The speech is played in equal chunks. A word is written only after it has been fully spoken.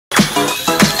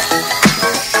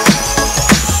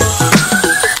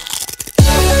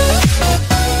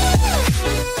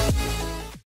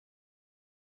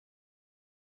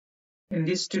In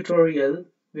this tutorial,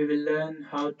 we will learn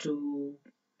how to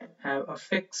have a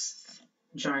fixed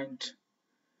joint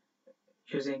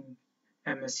using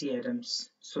MSC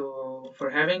ADAMS. So for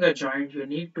having a joint, you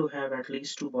need to have at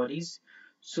least two bodies.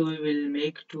 So we will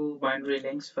make two binary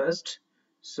links first.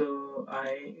 So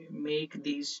I make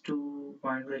these two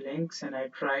binary links and I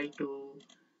try to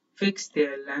fix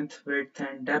their length, width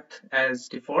and depth as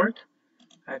default.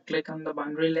 I click on the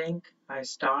binary link, I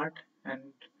start and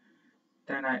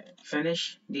then I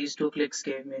finish. These two clicks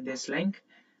gave me this link.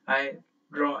 I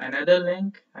draw another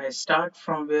link. I start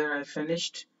from where I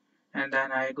finished and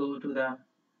then I go to the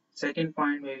second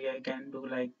point. Maybe I can do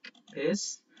like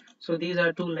this. So these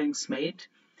are two links made.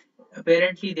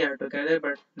 Apparently they are together,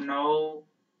 but now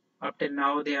up till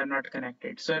now they are not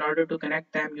connected. So in order to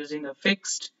connect them using a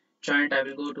fixed joint, I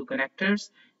will go to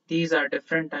connectors. These are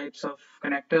different types of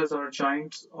connectors or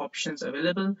joints options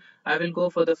available. I will go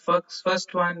for the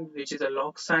first one, which is a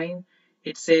lock sign.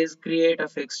 It says create a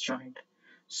fixed joint.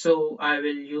 So I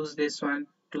will use this one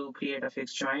to create a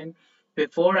fixed joint.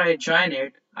 Before I join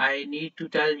it, I need to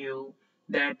tell you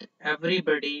that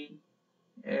anybody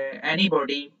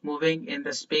moving in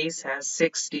the space has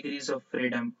 6 degrees of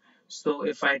freedom. So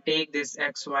if I take this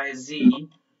XYZ,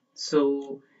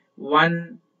 so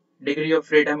 1 degree of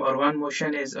freedom or one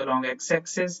motion is along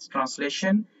x-axis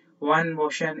translation, one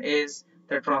motion is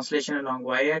the translation along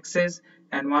y-axis,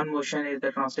 and one motion is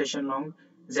the translation along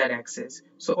z-axis.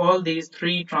 So all these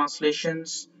three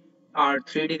translations are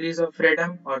 3 degrees of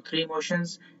freedom or three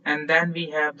motions, and then we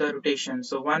have the rotation.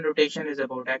 So one rotation is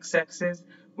about x-axis,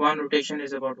 one rotation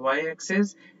is about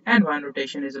y-axis, and one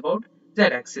rotation is about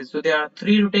z-axis. So there are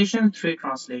three rotations, three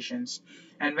translations.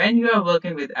 And when you are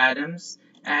working with ADAMS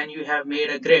and you have made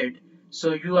a grid,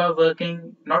 so you are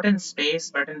working not in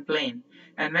space but in plane.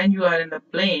 And when you are in the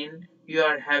plane, you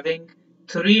are having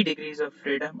 3 degrees of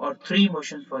freedom or three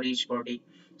motions for each body.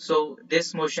 So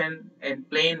this motion in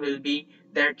plane will be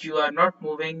that you are not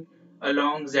moving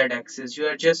along z-axis. You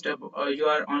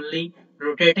are only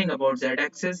rotating about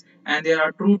z-axis, and there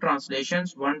are two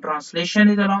translations. One translation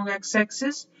is along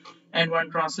x-axis and one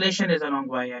translation is along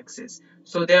y-axis.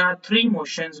 So there are three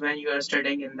motions when you are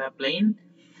studying in the plane.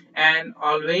 And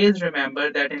always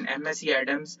remember that in MSC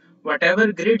ADAMS,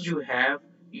 whatever grid you have,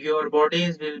 your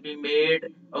bodies will be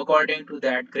made according to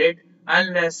that grid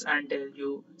unless until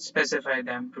you specify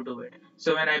them to do it.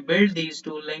 So when I built these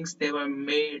two links, they were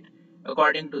made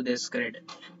according to this grid.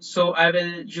 So I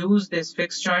will use this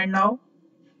fixed joint now.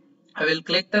 I will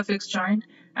click the fixed joint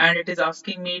and it is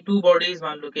asking me two bodies,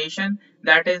 one location.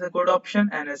 That is a good option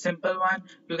and a simple one.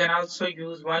 You can also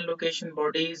use one location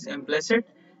bodies implicit.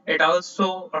 It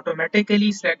also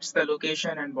automatically selects the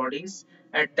location and bodies.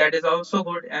 And that is also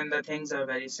good, and the things are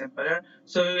very simpler.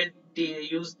 So we will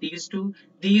use these two.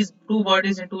 These two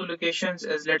bodies and two locations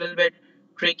is little bit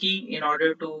tricky in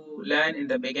order to learn in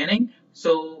the beginning.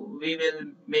 So we will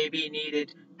maybe need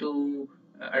it to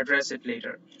address it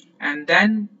later. And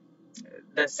then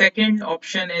the second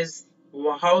option is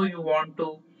how you want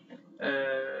to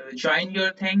join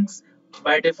your things.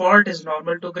 By default is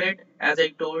normal to grid. As I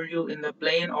told you, in the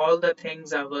plane all the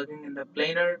things are working in the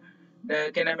planar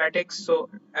kinematics, so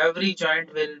every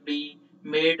joint will be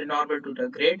made normal to the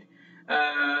grid.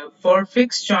 For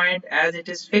fixed joint, as it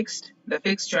is fixed, the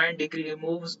fixed joint degree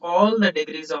removes all the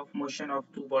degrees of motion of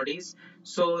two bodies.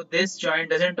 So this joint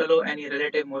doesn't allow any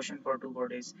relative motion for two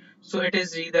bodies. So it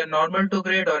is either normal to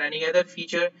grid or any other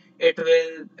feature, it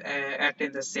will act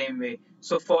in the same way.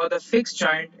 So for the fixed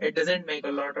joint, it doesn't make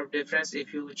a lot of difference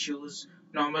if you choose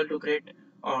normal to grid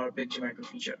or big geometry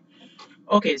feature.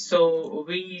 Okay, so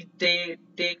we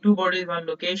take two bodies, one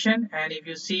location, and if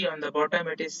you see on the bottom,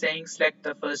 it is saying select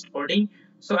the first body.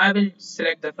 So I will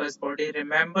select the first body.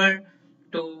 Remember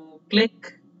to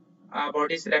click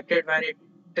body selected when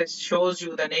it shows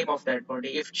you the name of that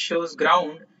body. If it shows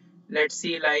ground, let's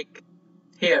see, like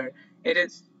here, it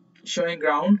is showing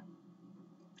ground.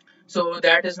 So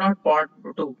that is not part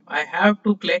 2. I have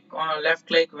to click on left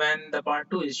click when the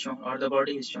part 2 is shown or the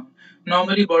body is shown.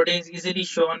 Normally body is easily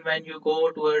shown when you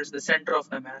go towards the center of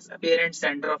the mass, apparent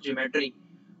center of geometry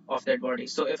of that body.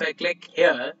 So if I click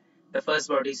here, the first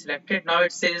body is selected. Now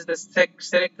it says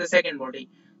select the second body.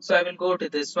 So I will go to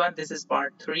this one. This is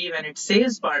part 3. When it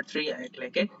says part 3, I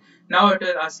click it. Now it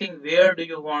is asking where do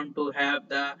you want to have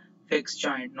the fixed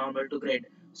joint, normal to grid.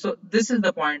 So this is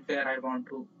the point where I want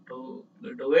to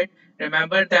do it.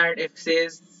 Remember that if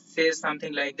says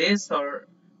something like this or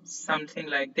something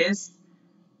like this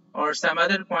or some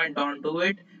other point, don't do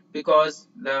it because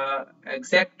the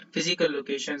exact physical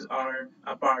locations are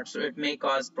apart, so it may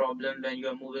cause problem when you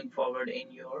are moving forward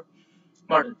in your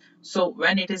model. So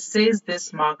when it is says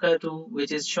this marker to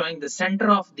which is showing the center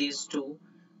of these two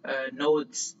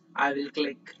nodes, I will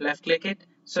click left click it.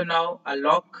 So now a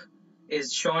lock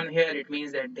is shown here. It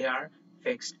means that they are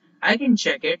fixed. I can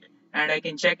check it, and I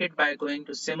can check it by going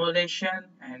to simulation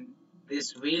and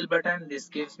this wheel button. This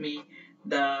gives me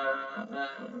the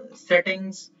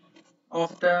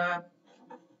of the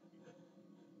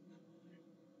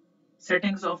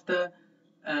settings of the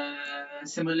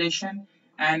simulation,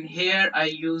 and here I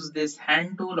use this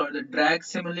hand tool or the drag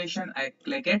simulation. I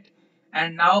click it,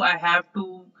 and now I have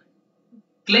to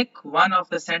click one of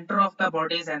the center of the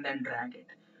bodies and then drag it.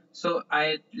 So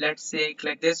I, let's say,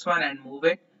 click this one and move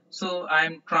it. So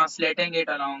I'm translating it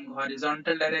along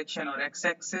horizontal direction or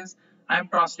x-axis. I'm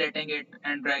translating it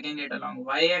and dragging it along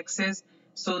y-axis.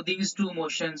 So these two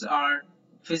motions are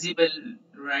visible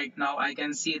right now. I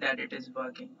can see that it is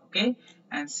working. Okay,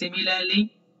 and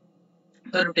similarly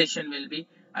the rotation will be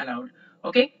allowed.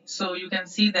 Okay, so you can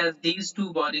see that these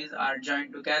two bodies are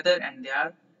joined together and they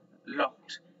are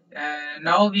locked.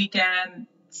 Now we can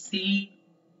see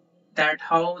that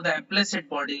how the implicit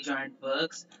body joint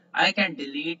works. I can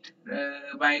delete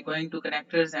by going to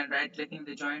connectors and right clicking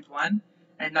the joint one,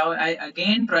 and now I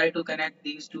again try to connect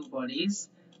these two bodies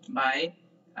by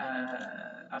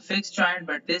a fixed joint,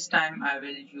 but this time I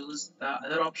will use the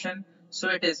other option. So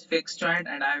it is fixed joint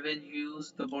and I will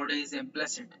use the bodies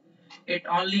implicit. It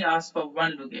only asks for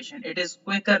one location. It is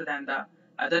quicker than the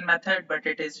other method, but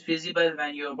it is feasible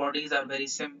when your bodies are very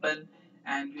simple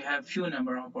and you have few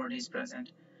number of bodies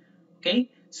present. Okay,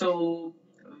 so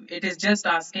it is just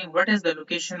asking what is the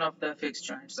location of the fixed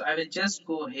joint. So I will just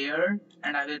go here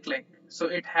and I will click. So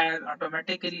it has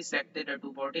automatically selected the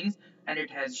two bodies and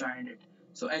it has joined it.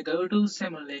 So I go to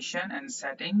simulation and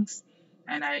settings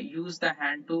and I use the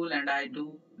hand tool and I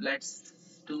do, let's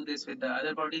do this with the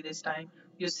other body this time.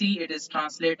 You see it is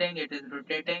translating, it is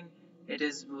rotating, it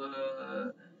is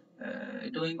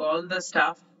doing all the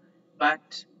stuff,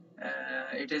 but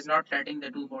it is not letting the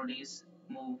two bodies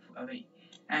move away.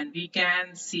 And we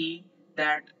can see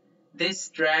that this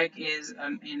drag is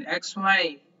in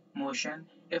XY motion.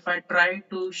 If I try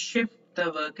to shift the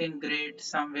working grid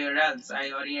somewhere else, I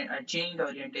change the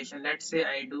orientation. Let's say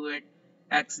I do it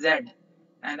XZ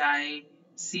and I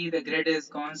see the grid is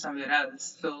gone somewhere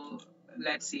else. So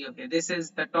let's see, okay, this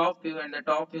is the top view, and the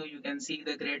top view you can see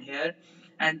the grid here.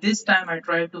 And this time I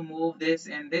try to move this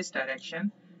in this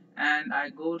direction and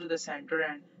I go to the center,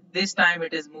 and this time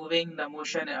it is moving the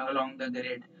motion along the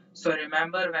grid. So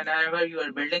remember, whenever you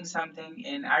are building something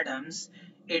in ADAMS,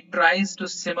 it tries to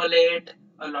simulate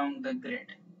along the grid.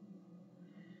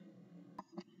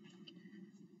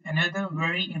 Another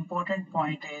very important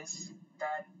point is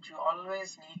that you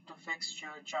always need to fix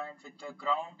your joint with the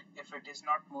ground if it is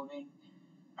not moving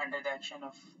under the action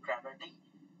of gravity.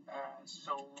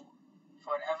 So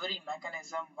for every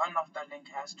mechanism, one of the link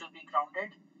has to be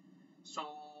grounded. So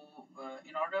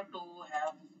in order to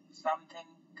have something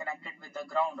connected with the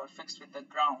ground or fixed with the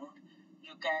ground,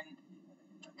 you can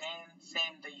again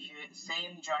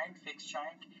same joint, fixed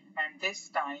joint, and this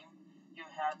time you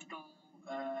have to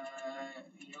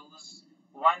use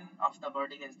one of the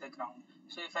body as the ground.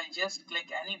 So if I just click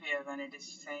anywhere when it is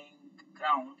saying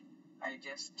ground, I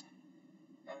just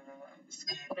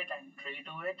escape it and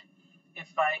redo it.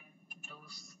 If I do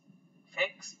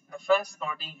fix, the first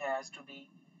body has to be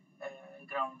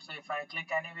ground. So if I click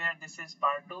anywhere, this is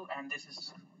part 2 and this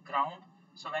is ground.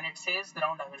 So when it says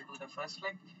ground, I will do the first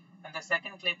click, and the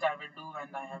second click I will do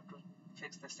when I have to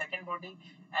fix the second body.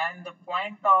 And the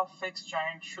point of fixed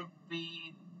joint should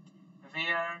be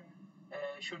where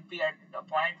should be at a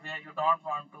point where you don't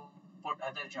want to put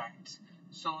other joints.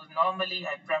 So normally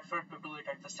I prefer to do it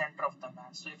at the center of the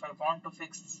mass. So if I want to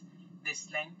fix this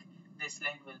link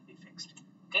will be fixed.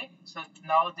 Okay, so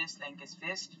now this link is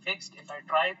fixed. If I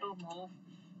try to move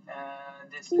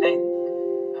this link,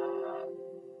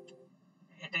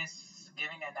 it is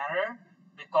giving an error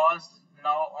because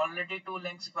now already two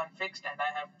links were fixed and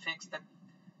I have fixed the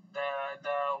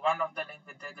one of the link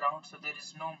with the ground, so there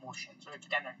is no motion, so it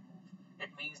cannot move. It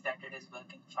means that it is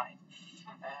working fine.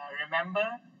 Remember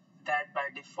that by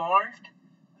default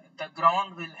the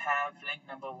ground will have link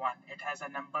number 1. It has a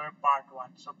number part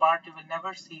 1. So part, you will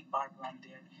never see part 1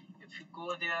 there. If you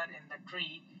go there in the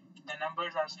tree, the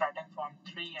numbers are starting from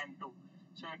 3 and 2.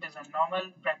 So it is a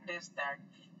normal practice that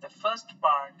the first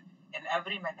part in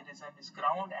every mechanism is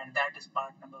ground, and that is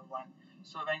part number 1.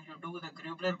 So when you do the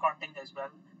Grubler counting as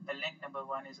well, the link number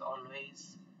 1 is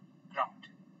always ground.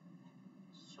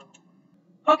 So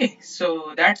okay,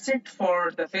 so that's it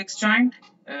for the fixed joint.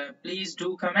 Please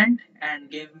do comment and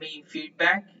give me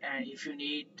feedback, and if you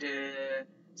need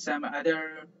some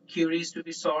other queries to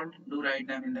be solved, do write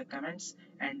them in the comments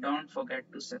and don't forget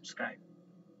to subscribe.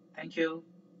 Thank you.